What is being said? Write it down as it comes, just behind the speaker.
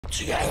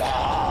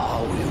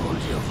Together we will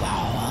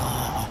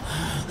devour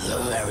the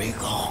very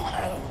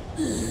god.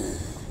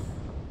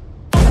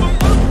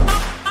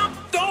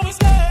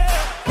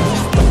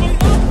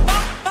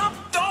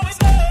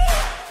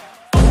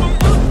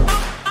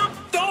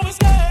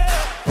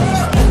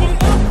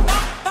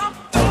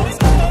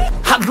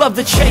 I love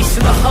the chase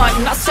and the hunt,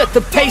 and I set the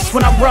pace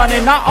when I'm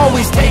running. I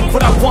always take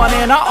what I want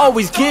and I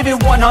always give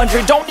it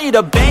 100. Don't need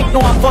a bank,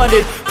 no I'm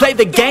funded. Play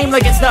the game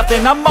like it's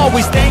nothing. I'm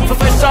always thankful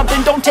for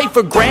something. Don't take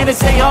for granted,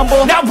 stay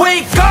humble. Now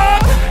wake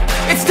up!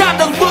 It's time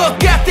to look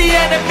at the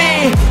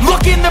enemy.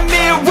 Look in the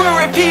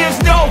mirror if he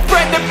is no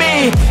friend to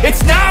me.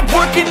 It's not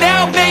working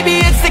out, maybe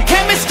it's the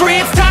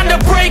chemistry. It's time to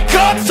break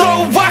up so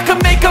I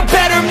can make a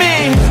better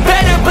me.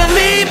 Better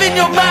believe in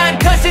your mind,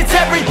 cause it's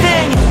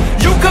everything.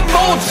 You can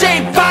mold,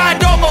 shape,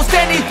 find almost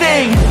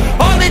anything.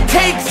 All it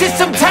takes is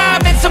some time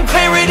and some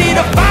clarity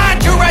to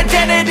find your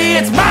identity.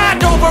 It's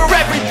mind over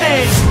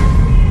everything.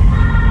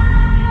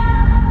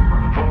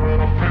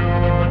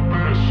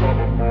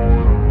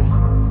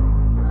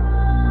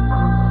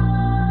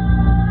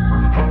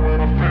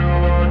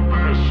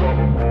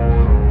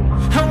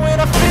 And when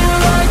I feel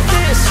like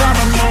this, I'm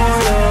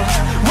immortal.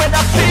 When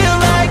I feel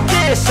like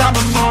this, I'm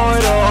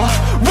immortal.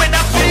 When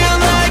I feel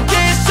like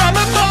this, I'm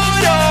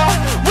immortal.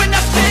 When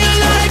I feel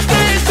like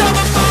this, I'm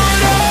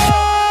immortal.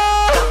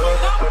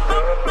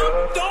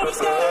 Don't be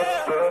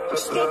scared.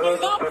 Just look me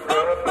up.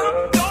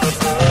 Don't be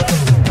scared.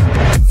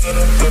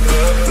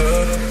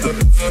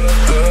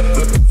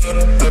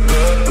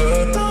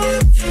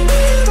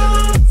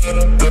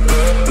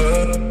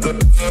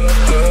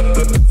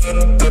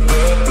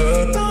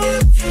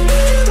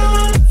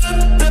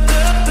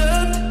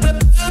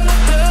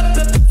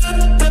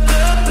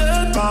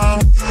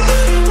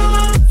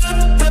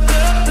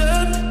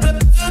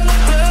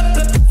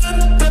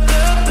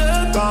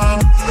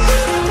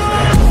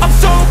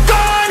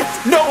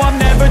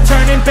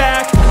 Turning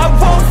back, I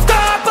won't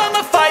stop,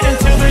 I'ma fight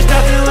until there's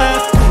nothing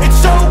left. It's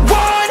so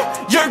on,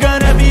 you're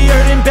gonna be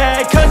hurting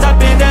bad, cause I've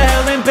been to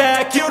hell and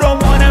back. You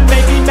don't wanna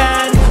make me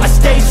mad, I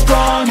stay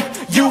strong,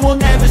 you will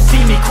never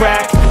see me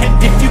crack.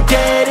 And if you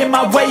get in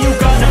my way, you're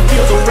gonna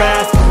feel the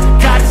wrath.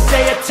 Gotta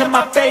say it to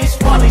my face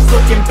while he's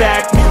looking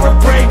back. Mirror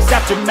breaks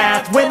after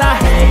math, when I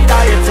hate,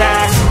 I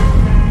attack.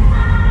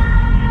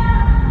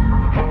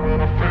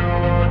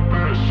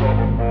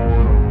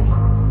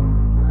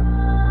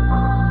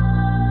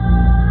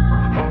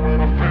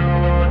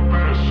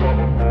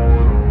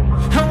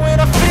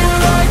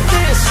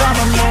 I'm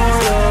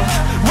immortal.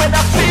 When I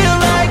feel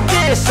like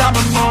this, I'm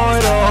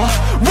immortal.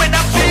 When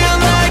I feel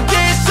like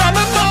this, I'm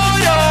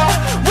immortal.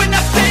 When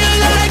I feel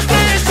like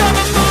this, I'm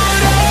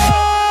immortal.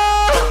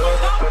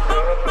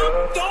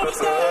 Don't be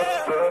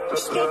scared.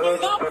 Just look me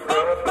up.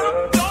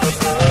 Don't be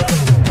scared.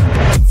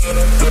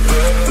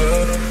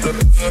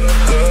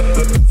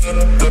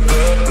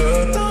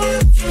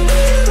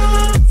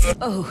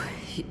 Oh,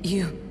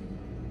 you...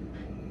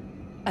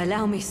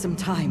 Allow me some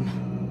time.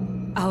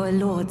 Our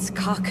Lord's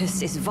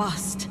carcass is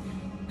vast,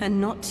 and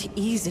not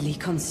easily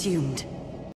consumed.